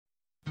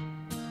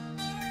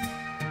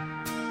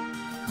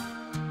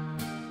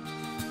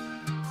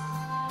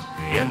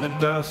In the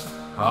dust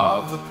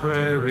of the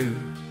prairie,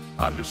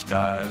 under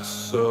skies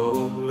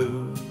so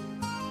blue,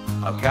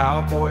 a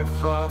cowboy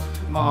from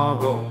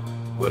tomorrow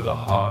with a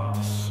heart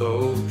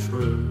so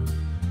true.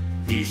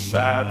 He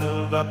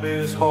saddled up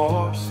his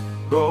horse,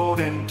 rode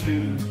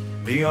into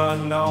the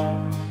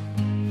unknown,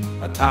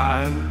 a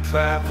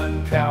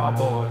time-traveling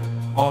cowboy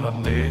on a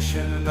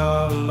mission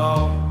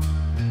alone.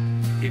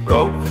 He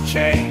broke the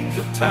chains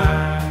of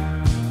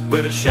time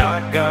with a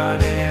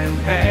shotgun in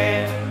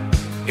hand,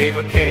 gave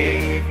a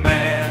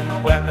caveman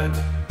a weapon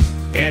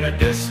in a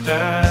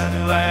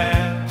distant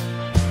land.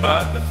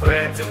 But the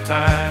threads of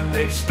time,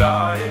 they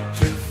started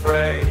to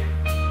fray.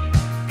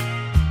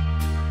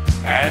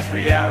 As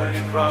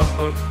reality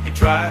crumbled, he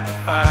tried to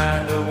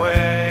find a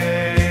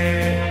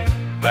way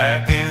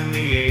back in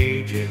the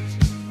ages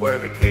where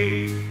the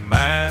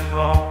caveman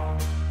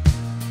roamed,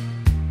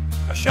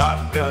 a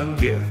shotgun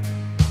gift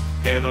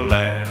in a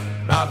land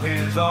of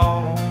his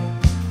own.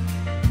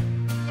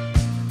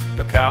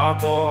 The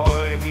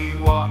cowboy, he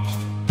watched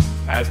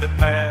as the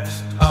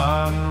past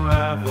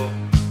unraveled.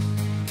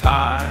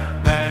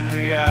 Time and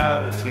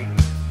reality,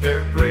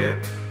 their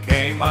grip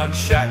came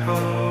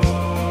unshackled.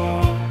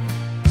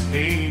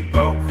 He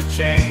broke the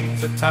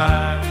chains of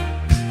time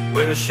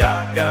with a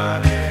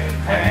shotgun in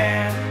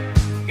hand,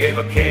 gave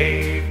a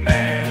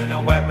caveman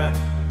a weapon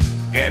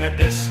in a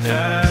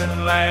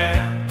distant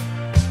land.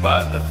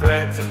 But the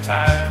threads of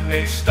time,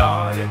 they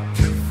started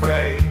to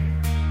fray.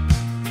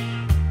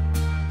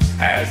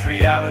 As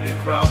reality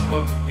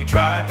crumbled, he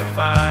tried to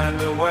find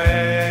a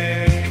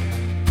way.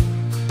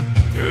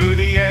 Through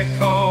the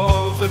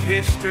echoes of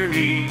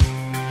history,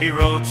 he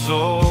rode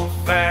so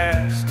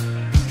fast,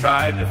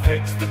 tried to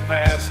fix the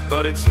past,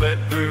 but it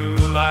slipped through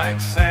like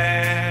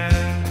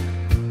sand.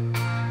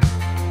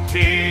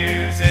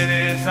 Tears in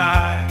his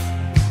eyes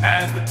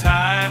as the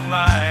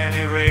timeline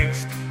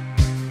erased,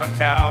 a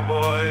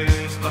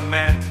cowboy's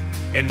lament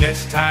in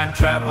this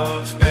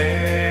time-travel space.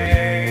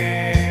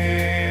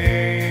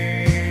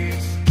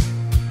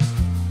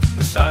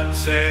 The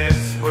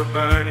sunsets were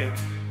burning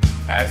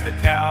as the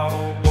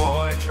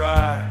cowboy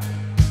tried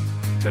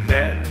to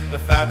mend the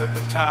fabric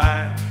of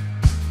time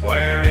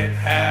where it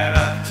had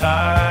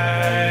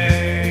untied.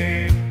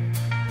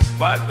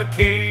 But the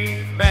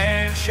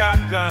caveman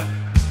shotgun,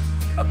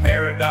 a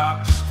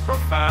paradox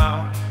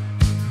profound,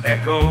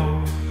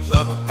 echoes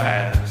of a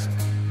past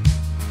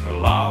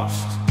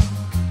lost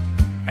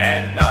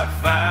and not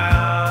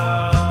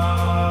found.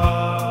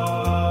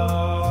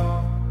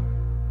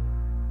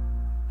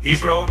 He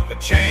broke the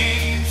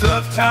chains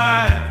of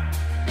time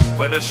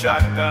with a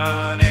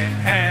shotgun in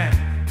hand,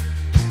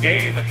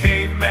 gave a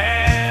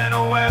caveman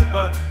a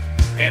weapon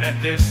in a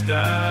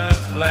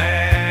distant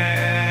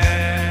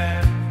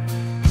land.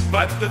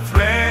 But the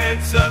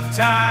threads of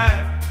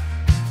time,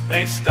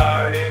 they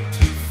started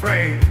to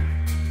fray.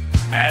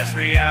 As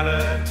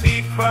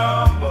reality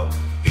crumbled,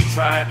 he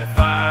tried to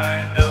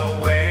find a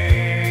way.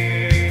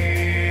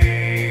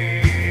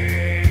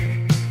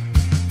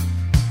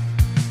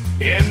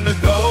 In the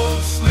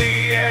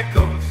ghostly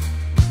echoes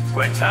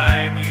where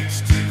time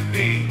used to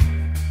be,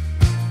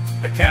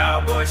 the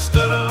cowboy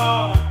stood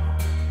alone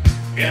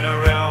in a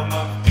realm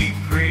of deep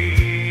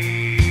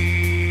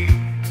grief,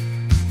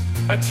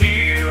 a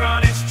tear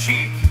on his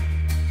cheek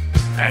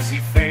as he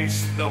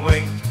faced the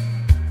weight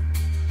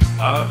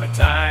of a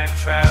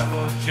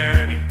time-travel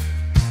journey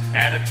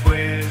and a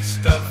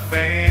twist of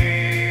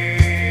fate.